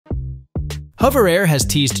HoverAir has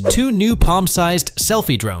teased two new palm-sized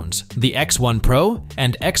selfie drones, the X1 Pro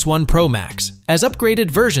and X1 Pro Max, as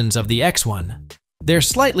upgraded versions of the X1. They're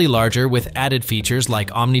slightly larger with added features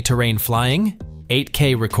like OmniTerrain flying,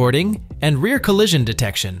 8K recording, and rear collision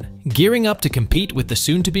detection, gearing up to compete with the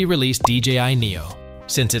soon-to-be-released DJI Neo.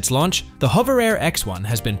 Since its launch, the HoverAir X1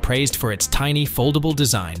 has been praised for its tiny, foldable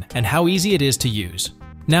design and how easy it is to use.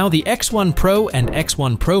 Now the X1 Pro and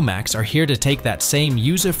X1 Pro Max are here to take that same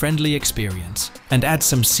user-friendly experience and add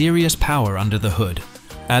some serious power under the hood.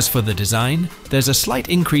 As for the design, there's a slight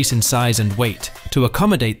increase in size and weight to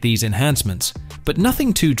accommodate these enhancements, but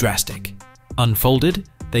nothing too drastic. Unfolded,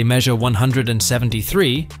 they measure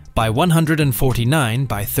 173 by 149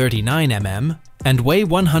 by 39 mm and weigh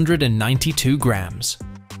 192 grams.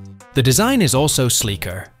 The design is also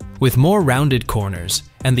sleeker, with more rounded corners,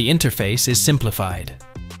 and the interface is simplified.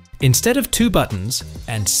 Instead of 2 buttons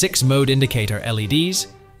and 6 mode indicator LEDs,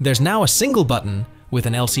 there's now a single button with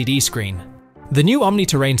an LCD screen. The new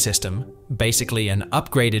OmniTerrain system, basically an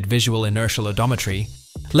upgraded visual inertial odometry,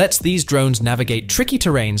 lets these drones navigate tricky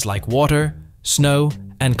terrains like water, snow,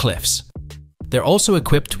 and cliffs. They're also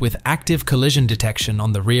equipped with active collision detection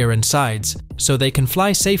on the rear and sides, so they can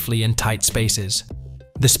fly safely in tight spaces.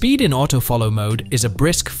 The speed in autofollow mode is a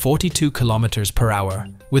brisk 42 km per hour,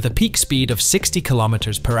 with a peak speed of 60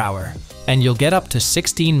 km per hour, and you'll get up to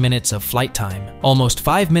 16 minutes of flight time, almost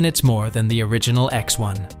 5 minutes more than the original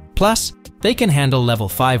X1. Plus, they can handle level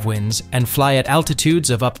 5 winds and fly at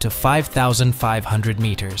altitudes of up to 5,500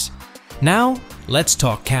 meters. Now, let's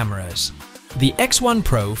talk cameras. The X1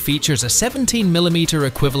 Pro features a 17mm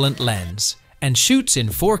equivalent lens and shoots in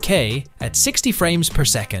 4K at 60 frames per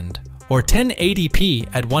second, or 1080p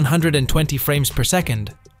at 120 frames per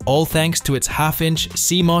second, all thanks to its half-inch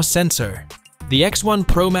CMOS sensor. The X1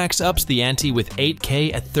 Pro Max ups the ante with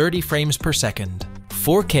 8K at 30 frames per second,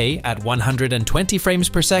 4K at 120 frames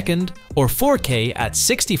per second, or 4K at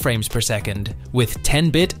 60 frames per second with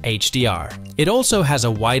 10-bit HDR. It also has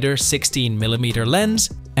a wider 16mm lens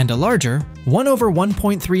and a larger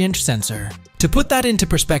 1/1.3-inch sensor. To put that into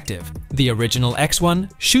perspective, the original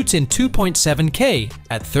X1 shoots in 2.7K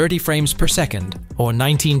at 30 frames per second, or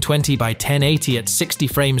 1920 by 1080 at 60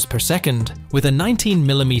 frames per second with a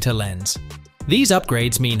 19mm lens. These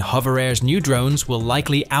upgrades mean HoverAir's new drones will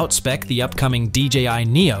likely outspec the upcoming DJI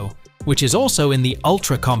Neo, which is also in the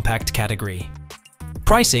ultra-compact category.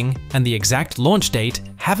 Pricing and the exact launch date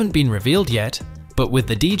haven't been revealed yet, but with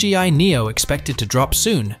the DJI Neo expected to drop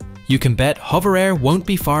soon, you can bet HoverAir won't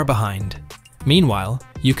be far behind. Meanwhile,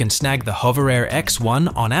 you can snag the HoverAir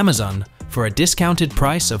X1 on Amazon for a discounted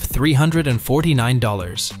price of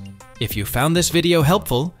 $349. If you found this video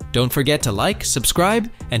helpful, don't forget to like,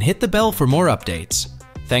 subscribe, and hit the bell for more updates.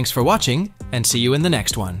 Thanks for watching, and see you in the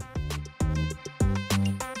next one.